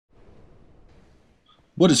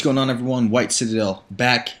What is going on, everyone? White Citadel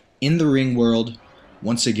back in the ring world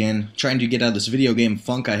once again, trying to get out of this video game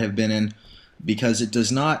funk I have been in, because it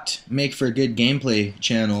does not make for a good gameplay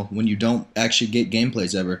channel when you don't actually get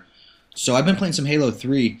gameplays ever. So I've been playing some Halo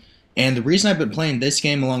 3, and the reason I've been playing this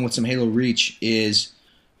game along with some Halo Reach is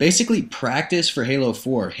basically practice for Halo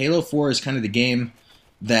 4. Halo 4 is kind of the game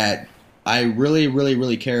that I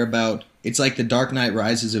really care about. It's like the Dark Knight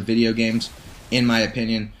Rises of video games, in my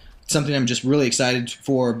opinion. It's something I'm just really excited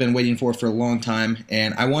for, been waiting for a long time,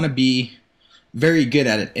 and I want to be very good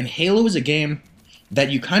at it. And Halo is a game that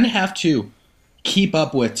you kind of have to keep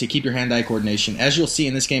up with to keep your hand-eye coordination. As you'll see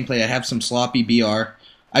in this gameplay, I have some sloppy BR.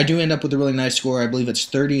 I do end up with a really nice score. I believe it's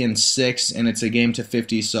 30-6, and it's a game to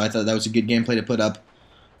 50, so I thought that was a good gameplay to put up.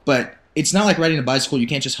 But it's not like riding a bicycle. You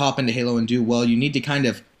can't just hop into Halo and do well. You need to kind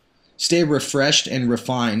of stay refreshed and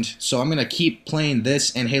refined. So I'm going to keep playing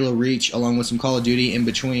this and Halo Reach along with some Call of Duty in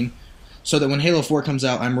between, so that when Halo 4 comes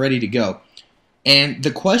out, I'm ready to go. And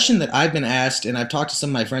the question that I've been asked, and I've talked to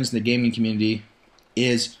some of my friends in the gaming community,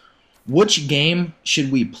 is which game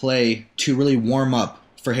should we play to really warm up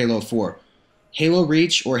for Halo 4? Halo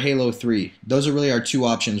Reach or Halo 3? Those are really our two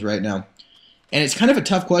options right now. And it's kind of a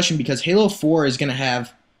tough question because Halo 4 is going to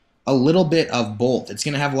have a little bit of both. It's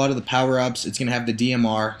going to have a lot of the power-ups. It's going to have the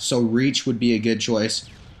DMR, so Reach would be a good choice.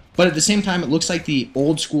 But at the same time, it looks like the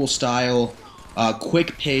old-school style,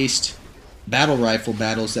 quick-paced battle rifle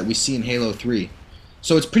battles that we see in Halo 3.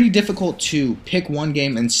 So it's pretty difficult to pick one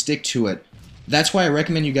game and stick to it. That's why I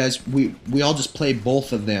recommend you guys, we all just play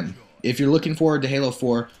both of them. If you're looking forward to Halo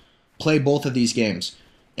 4, play both of these games.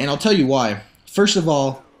 And I'll tell you why. First of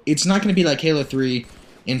all, it's not going to be like Halo 3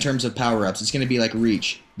 in terms of power-ups. It's going to be like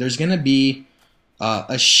Reach. There's going to be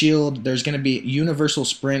a shield. There's going to be universal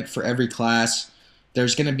sprint for every class.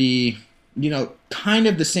 There's going to be, you know, kind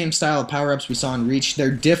of the same style of power-ups we saw in Reach. They're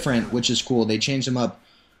different, which is cool. They changed them up.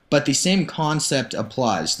 But the same concept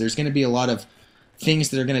applies. There's going to be a lot of things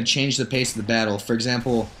that are going to change the pace of the battle. For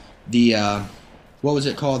example, the, what was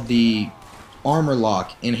it called? The armor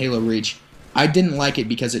lock in Halo Reach. I didn't like it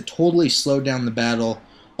because it totally slowed down the battle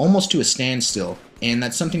almost to a standstill. And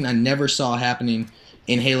that's something I never saw happening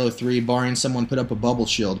in Halo 3, barring someone put up a bubble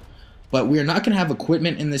shield. But we're not going to have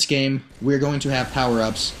equipment in this game. We're going to have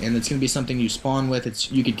power-ups, and it's going to be something you spawn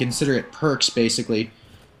with. You could consider it perks, basically.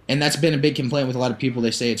 And that's been a big complaint with a lot of people.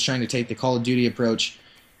 They say it's trying to take the Call of Duty approach,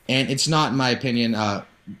 and it's not, in my opinion.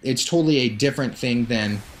 It's totally a different thing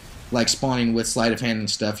than like spawning with sleight of hand and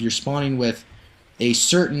stuff. You're spawning with a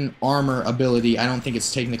certain armor ability. I don't think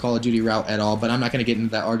it's taking the Call of Duty route at all, but I'm not going to get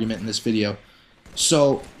into that argument in this video.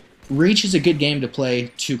 So Reach is a good game to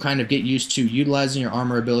play to kind of get used to utilizing your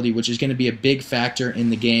armor ability, which is going to be a big factor in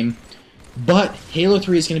the game. But Halo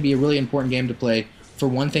 3 is going to be a really important game to play for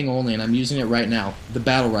one thing only, and I'm using it right now, the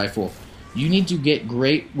battle rifle. You need to get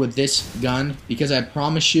great with this gun, because I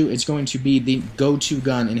promise you it's going to be the go-to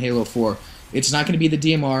gun in Halo 4. It's not going to be the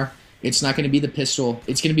DMR, it's not going to be the pistol,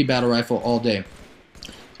 it's going to be battle rifle all day.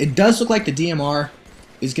 It does look like the DMR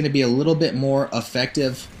is going to be a little bit more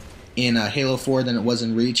effective in Halo 4 than it was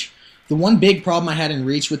in Reach. The one big problem I had in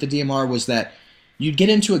Reach with the DMR was that you'd get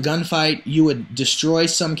into a gunfight, you would destroy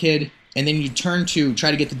some kid, and then you'd turn to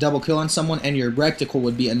try to get the double kill on someone, and your reticle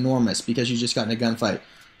would be enormous because you just got in a gunfight.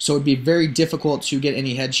 So it would be very difficult to get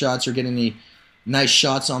any headshots or get any nice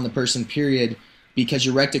shots on the person, period, because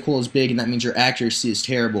your reticle is big, and that means your accuracy is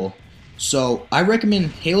terrible. So I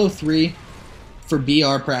recommend Halo 3 for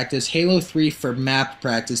BR practice, Halo 3 for map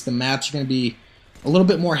practice. The maps are going to be a little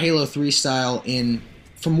bit more Halo 3 style.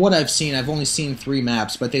 From what I've seen, I've only seen 3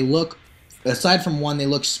 maps, but they look, aside from one, they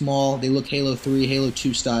look small. They look Halo 3, Halo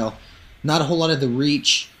 2 style. Not a whole lot of the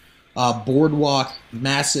Reach, boardwalk,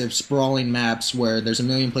 massive, sprawling maps where there's a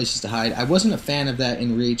million places to hide. I wasn't a fan of that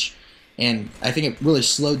in Reach, and I think it really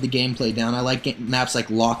slowed the gameplay down. I like maps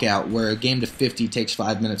like Lockout, where a game to 50 takes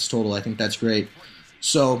 5 minutes total. I think that's great.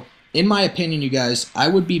 So, in my opinion, you guys, I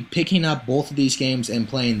would be picking up both of these games and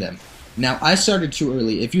playing them. Now, I started too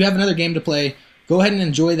early. If you have another game to play, go ahead and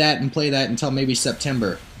enjoy that and play that until maybe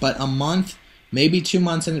September. But a month, maybe 2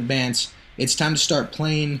 months in advance, it's time to start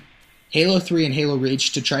playing Halo 3 and Halo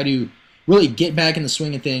Reach to try to really get back in the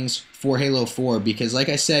swing of things for Halo 4. Because like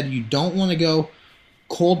I said, you don't want to go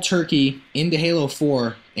cold turkey into Halo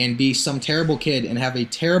 4 and be some terrible kid and have a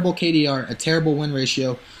terrible KDR, a terrible win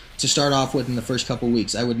ratio to start off with in the first couple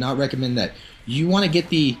weeks. I would not recommend that. You want to get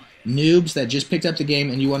the noobs that just picked up the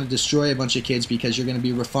game, and you want to destroy a bunch of kids because you're going to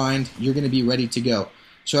be refined, you're going to be ready to go.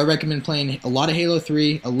 So I recommend playing a lot of Halo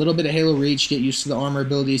 3, a little bit of Halo Reach, get used to the armor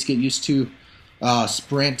abilities, get used to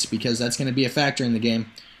sprint, because that's going to be a factor in the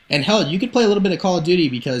game. And hell, you could play a little bit of Call of Duty,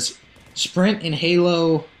 because sprint in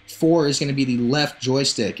Halo 4 is going to be the left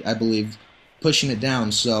joystick, I believe, pushing it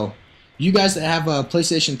down. So you guys that have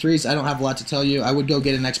PlayStation 3s, I don't have a lot to tell you. I would go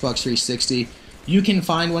get an Xbox 360. You can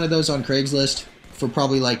find one of those on Craigslist for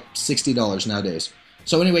probably like $60 nowadays.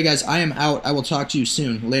 So anyway, guys, I am out. I will talk to you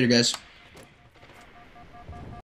soon. Later, guys.